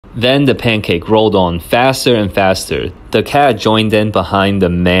Then the pancake rolled on faster and faster. The cat joined in behind the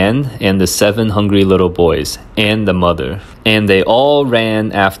man and the 7 hungry little boys and the mother, and they all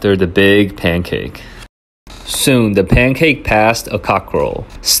ran after the big pancake. Soon the pancake passed a cockerel.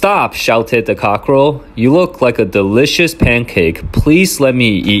 "Stop!" shouted the cockerel. "You look like a delicious pancake. Please let me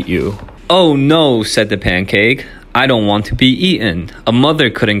eat you." "Oh no," said the pancake. "I don't want to be eaten. A mother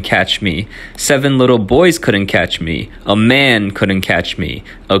couldn't catch me. 7 little boys couldn't catch me. A man couldn't catch me.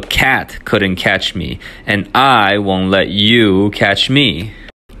 A cat couldn't catch me. And I won't let you catch me."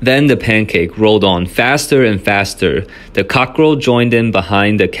 Then the pancake rolled on faster and faster. The cockerel joined in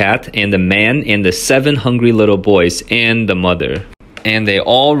behind the cat and the man and the 7 hungry little boys and the mother, and they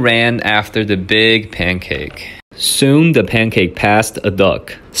all ran after the big pancake. Soon the pancake passed a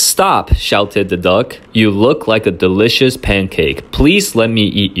duck. "Stop!" shouted the duck. "You look like a delicious pancake. Please let me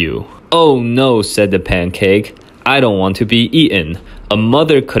eat you." "Oh no," said the pancake. "I don't want to be eaten. A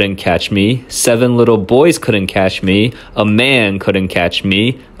mother couldn't catch me. 7 little boys couldn't catch me. A man couldn't catch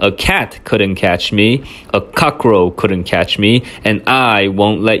me. A cat couldn't catch me. A cockerel couldn't catch me. And I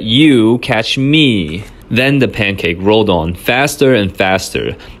won't let you catch me." Then the pancake rolled on faster and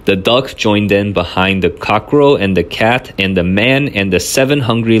faster. The duck joined in behind the cockerel and the cat and the man and the 7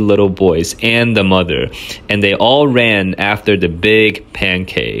 hungry little boys and the mother, and they all ran after the big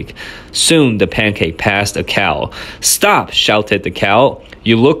pancake. Soon the pancake passed a cow. "Stop!" shouted the cow.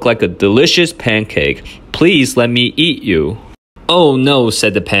 "You look like a delicious pancake. Please let me eat you." "Oh no,"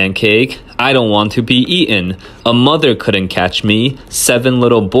 said the pancake. "I don't want to be eaten. A mother couldn't catch me. 7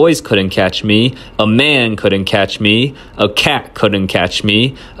 little boys couldn't catch me. A man couldn't catch me. A cat couldn't catch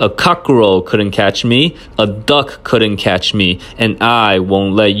me. A cockerel couldn't catch me. A duck couldn't catch me. And I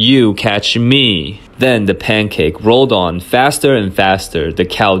won't let you catch me." Then the pancake rolled on faster and faster. The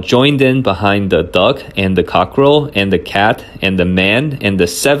cow joined in behind the duck and the cockerel and the cat and the man and the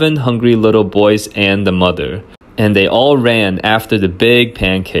 7 hungry little boys and the mother, and they all ran after the big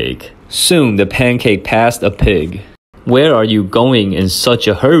pancake. Soon the pancake passed a pig. "Where are you going in such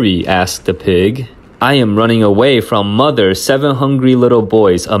a hurry?" asked the pig. "I am running away from mother, 7 hungry little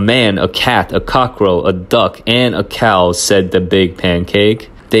boys, a man, a cat, a cockerel, a duck, and a cow," said the big pancake.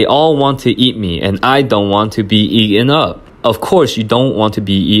 "They all want to eat me, and I don't want to be eaten up." "Of course you don't want to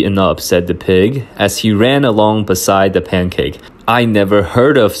be eaten up," said the pig, as he ran along beside the pancake. "I never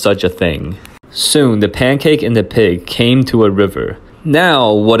heard of such a thing." Soon the pancake and the pig came to a river.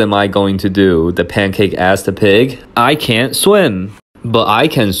 "Now what am I going to do?" the pancake asked the pig. "I can't swim." "But I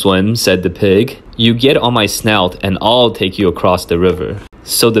can swim," said the pig. "You get on my snout and I'll take you across the river."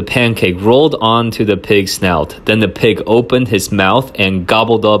 So the pancake rolled onto the pig's snout. Then the pig opened his mouth and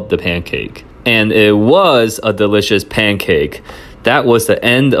gobbled up the pancake. And it was a delicious pancake. That was the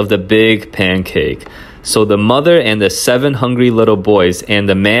end of the big pancake. So the mother and the 7 hungry little boys and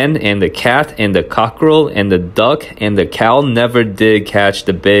the man and the cat and the cockerel and the duck and the cow never did catch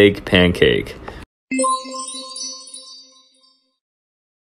the big pancake.